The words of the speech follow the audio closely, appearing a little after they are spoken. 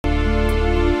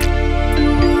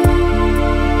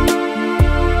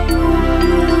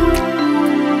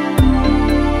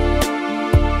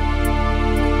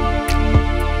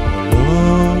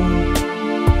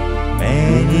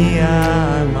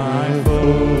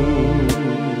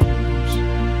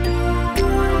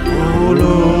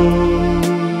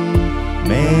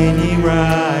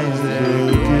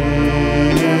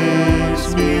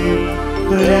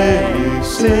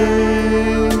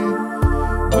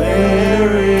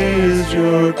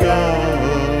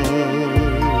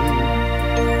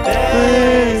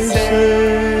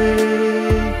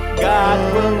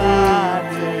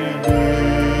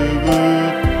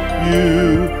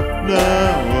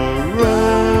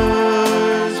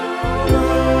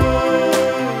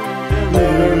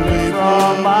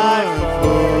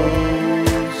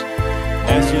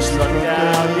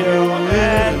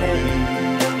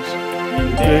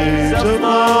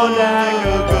like a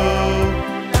gold.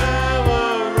 Now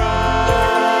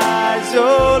arise,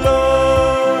 oh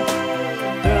Lord,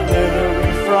 deliver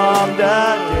me from the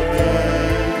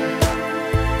dead.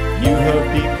 You have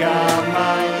become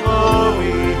my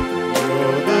glory.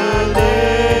 You're the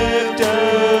lifter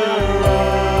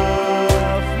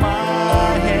of my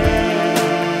head.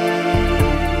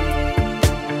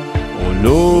 Oh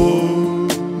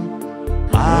Lord,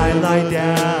 I lie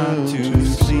down to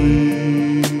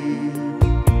sleep.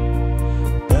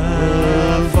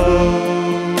 The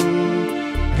foe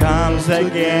comes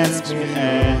against me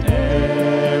and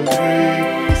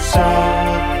every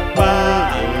side,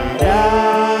 but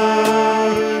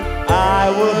I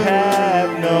will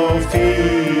have no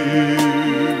fear.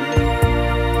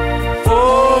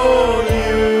 For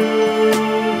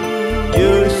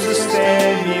you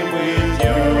sustain me with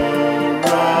your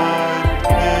right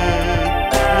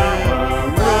hand.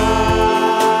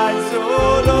 Arise, oh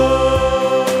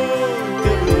Lord,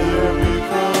 deliver me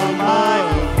from my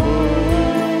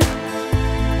foes.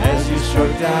 As you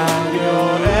struck down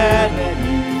your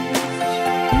enemies,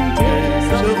 days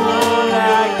of long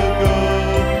like a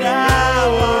gold. Now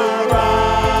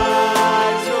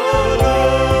arise, oh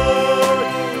Lord,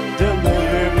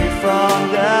 deliver me from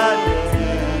the dead.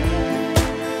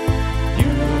 You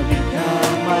have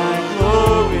become my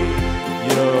glory.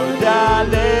 You're the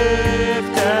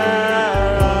lifter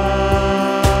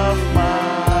of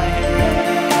my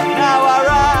head. Now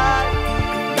arise,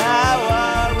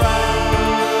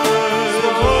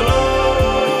 oh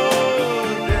Lord,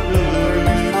 deliver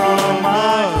me from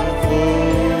my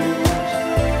foes.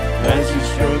 As you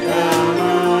struck down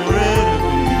our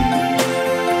enemies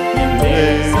in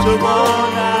days of old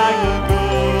like a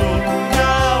gold.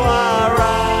 Now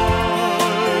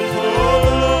arise, oh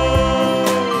Lord,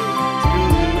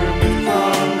 deliver me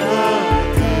from the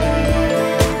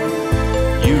dead.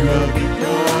 You have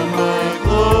become my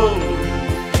glory.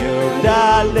 You're the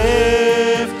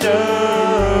lifter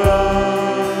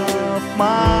of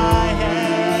my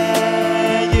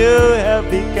head. You have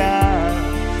become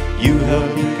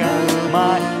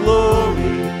my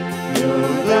glory.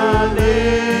 You're the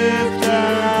lifter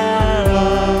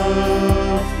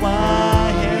of my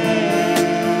head.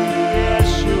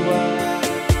 Yeshua,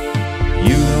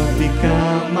 you have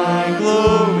become my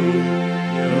glory.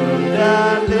 You're the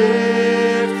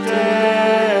lifter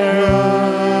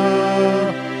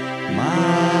of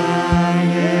my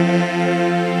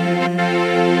head.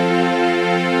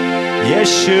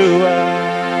 Yeshua,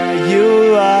 you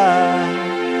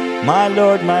are my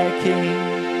Lord, my King.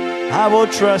 I will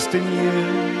trust in you.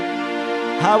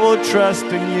 I will trust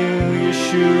in you,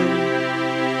 Yeshua.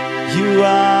 You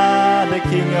are the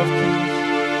King of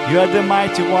Kings. You are the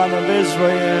mighty one of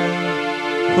Israel.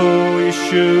 Oh,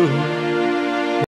 Yeshua.